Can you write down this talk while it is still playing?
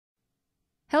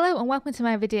Hello and welcome to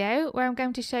my video where I'm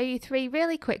going to show you 3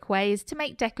 really quick ways to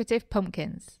make decorative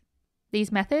pumpkins. These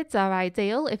methods are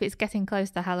ideal if it's getting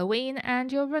close to Halloween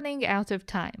and you're running out of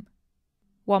time.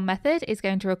 One method is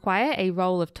going to require a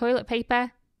roll of toilet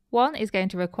paper, one is going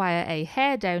to require a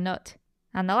hair donut,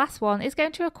 and the last one is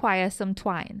going to require some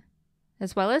twine,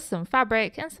 as well as some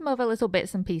fabric and some other little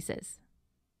bits and pieces.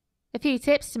 A few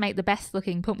tips to make the best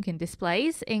looking pumpkin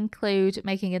displays include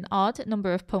making an odd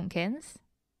number of pumpkins,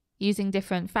 using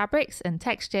different fabrics and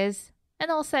textures, and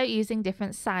also using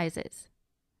different sizes.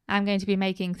 I'm going to be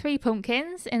making 3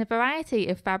 pumpkins in a variety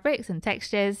of fabrics and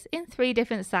textures in 3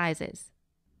 different sizes.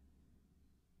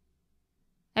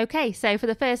 Okay, so for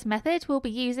the first method we'll be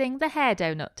using the hair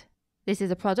donut. This is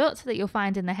a product that you'll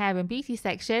find in the hair and beauty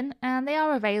section, and they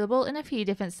are available in a few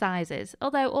different sizes,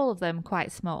 although all of them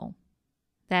quite small.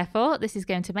 Therefore, this is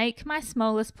going to make my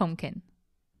smallest pumpkin.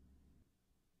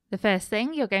 The first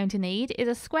thing you're going to need is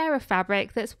a square of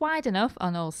fabric that's wide enough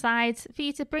on all sides for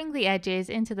you to bring the edges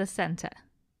into the centre.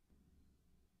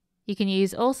 You can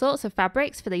use all sorts of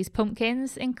fabrics for these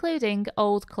pumpkins, including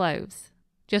old clothes.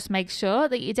 Just make sure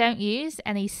that you don't use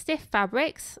any stiff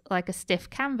fabrics like a stiff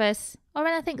canvas or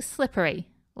anything slippery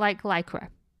like lycra.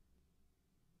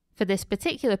 For this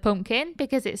particular pumpkin,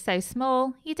 because it's so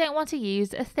small, you don't want to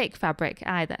use a thick fabric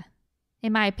either.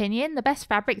 In my opinion, the best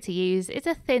fabric to use is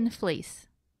a thin fleece.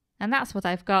 And that's what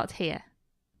I've got here.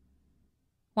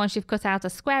 Once you've cut out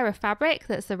a square of fabric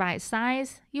that's the right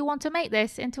size, you want to make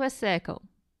this into a circle.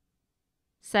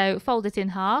 So fold it in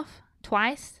half,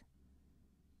 twice,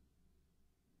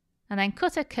 and then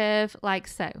cut a curve like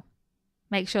so.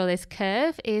 Make sure this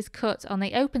curve is cut on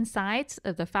the open sides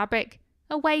of the fabric,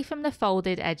 away from the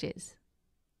folded edges.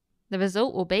 The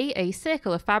result will be a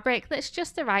circle of fabric that's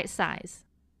just the right size.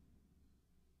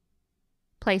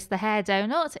 Place the hair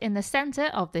donut in the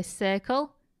centre of this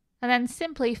circle and then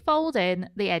simply fold in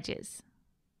the edges.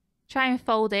 Try and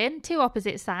fold in 2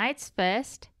 opposite sides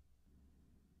first,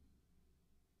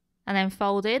 and then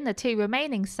fold in the 2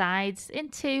 remaining sides in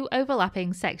 2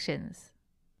 overlapping sections.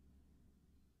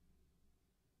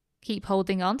 Keep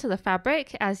holding on to the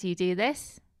fabric as you do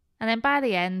this, and then by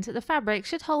the end the fabric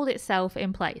should hold itself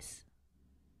in place.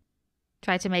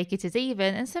 Try to make it as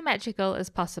even and symmetrical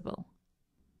as possible.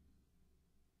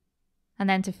 And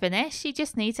then to finish, you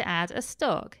just need to add a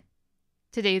stalk.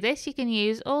 To do this, you can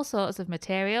use all sorts of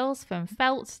materials, from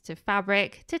felt to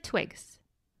fabric to twigs.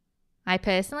 I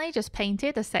personally just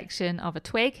painted a section of a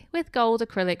twig with gold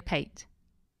acrylic paint.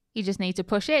 You just need to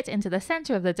push it into the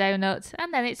centre of the donut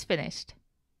and then it's finished.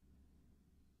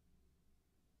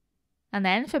 And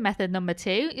then for method number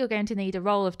 2, you're going to need a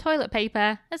roll of toilet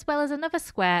paper as well as another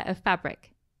square of fabric.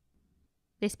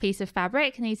 This piece of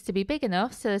fabric needs to be big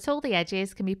enough so that all the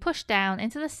edges can be pushed down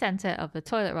into the centre of the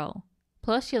toilet roll.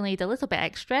 Plus you'll need a little bit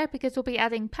extra because we'll be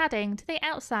adding padding to the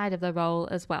outside of the roll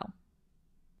as well.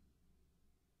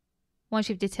 Once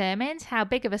you've determined how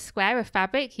big of a square of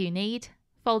fabric you need,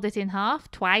 fold it in half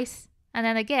twice and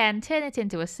then again turn it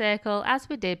into a circle as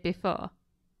we did before.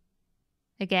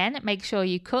 Again, make sure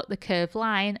you cut the curved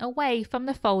line away from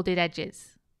the folded edges.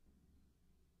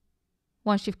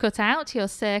 Once you've cut out your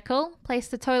circle, place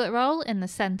the toilet roll in the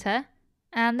centre,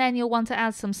 and then you'll want to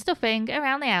add some stuffing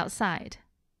around the outside.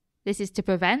 This is to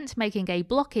prevent making a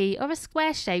blocky or a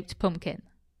square-shaped pumpkin.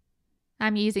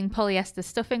 I'm using polyester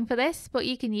stuffing for this, but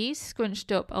you can use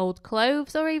scrunched up old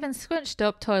clothes or even scrunched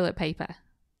up toilet paper.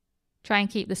 Try and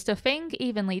keep the stuffing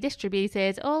evenly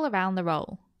distributed all around the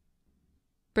roll.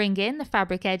 Bring in the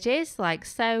fabric edges like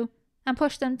so, and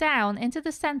push them down into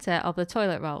the centre of the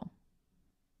toilet roll.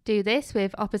 Do this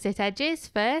with opposite edges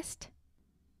first,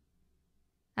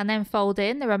 and then fold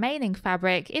in the remaining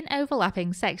fabric in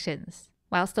overlapping sections,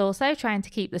 whilst also trying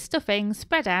to keep the stuffing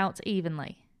spread out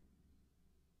evenly.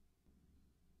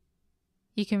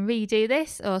 You can redo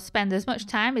this or spend as much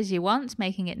time as you want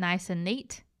making it nice and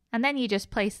neat, and then you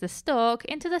just place the stalk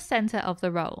into the centre of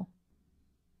the roll.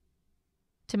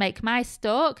 To make my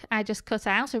stalk, I just cut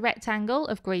out a rectangle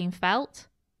of green felt,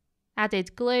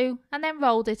 added glue, and then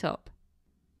rolled it up.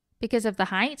 Because of the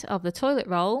height of the toilet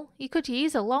roll, you could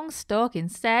use a long stalk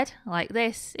instead, like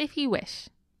this, if you wish.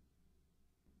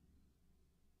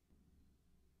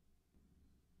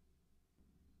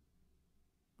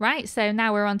 Right, so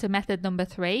now we're on to method number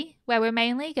 3, where we're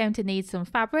mainly going to need some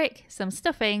fabric, some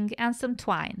stuffing, and some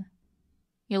twine.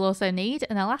 You'll also need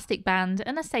an elastic band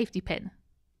and a safety pin.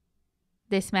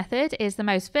 This method is the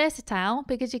most versatile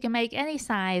because you can make any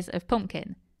size of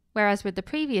pumpkin, whereas with the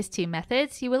previous 2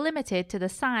 methods you were limited to the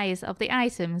size of the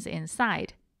items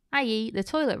inside, i.e. the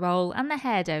toilet roll and the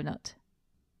hair donut.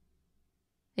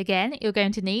 Again, you're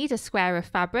going to need a square of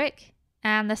fabric,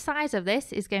 and the size of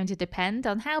this is going to depend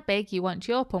on how big you want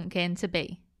your pumpkin to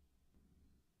be.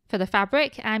 For the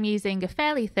fabric, I'm using a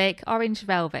fairly thick orange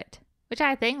velvet, which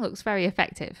I think looks very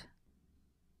effective.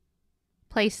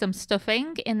 Place some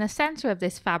stuffing in the centre of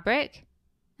this fabric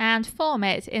and form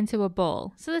it into a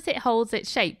ball so that it holds its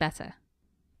shape better.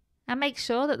 And make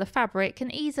sure that the fabric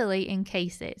can easily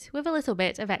encase it with a little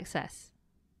bit of excess.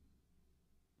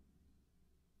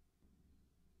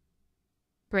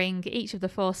 Bring each of the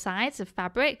 4 sides of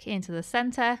fabric into the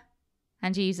centre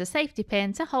and use a safety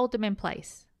pin to hold them in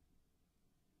place.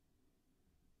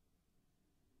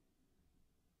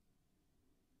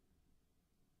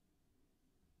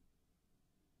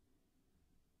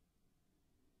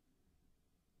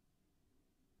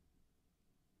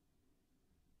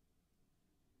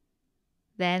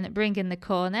 Then bring in the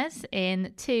corners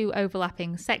in 2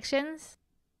 overlapping sections.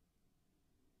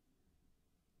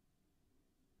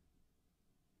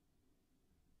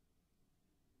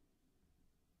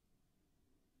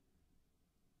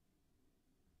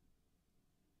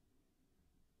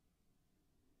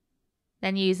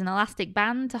 Then use an elastic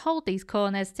band to hold these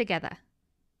corners together.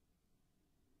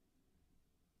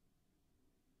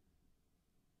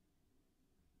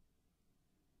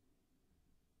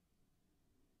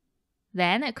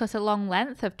 Then cut a long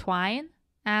length of twine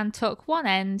and tuck one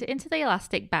end into the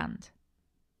elastic band.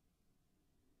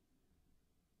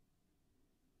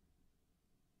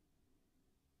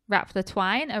 Wrap the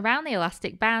twine around the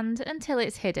elastic band until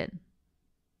it's hidden.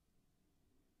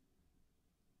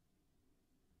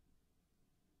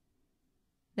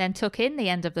 Then tuck in the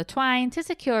end of the twine to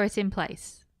secure it in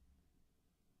place.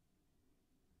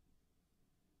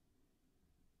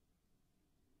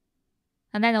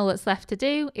 And then all that's left to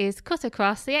do is cut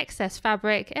across the excess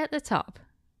fabric at the top,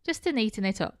 just to neaten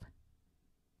it up.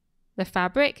 The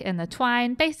fabric and the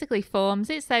twine basically forms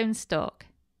its own stalk.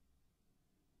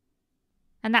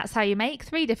 And that's how you make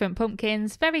 3 different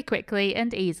pumpkins very quickly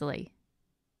and easily.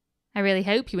 I really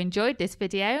hope you enjoyed this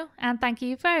video, and thank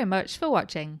you very much for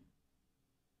watching.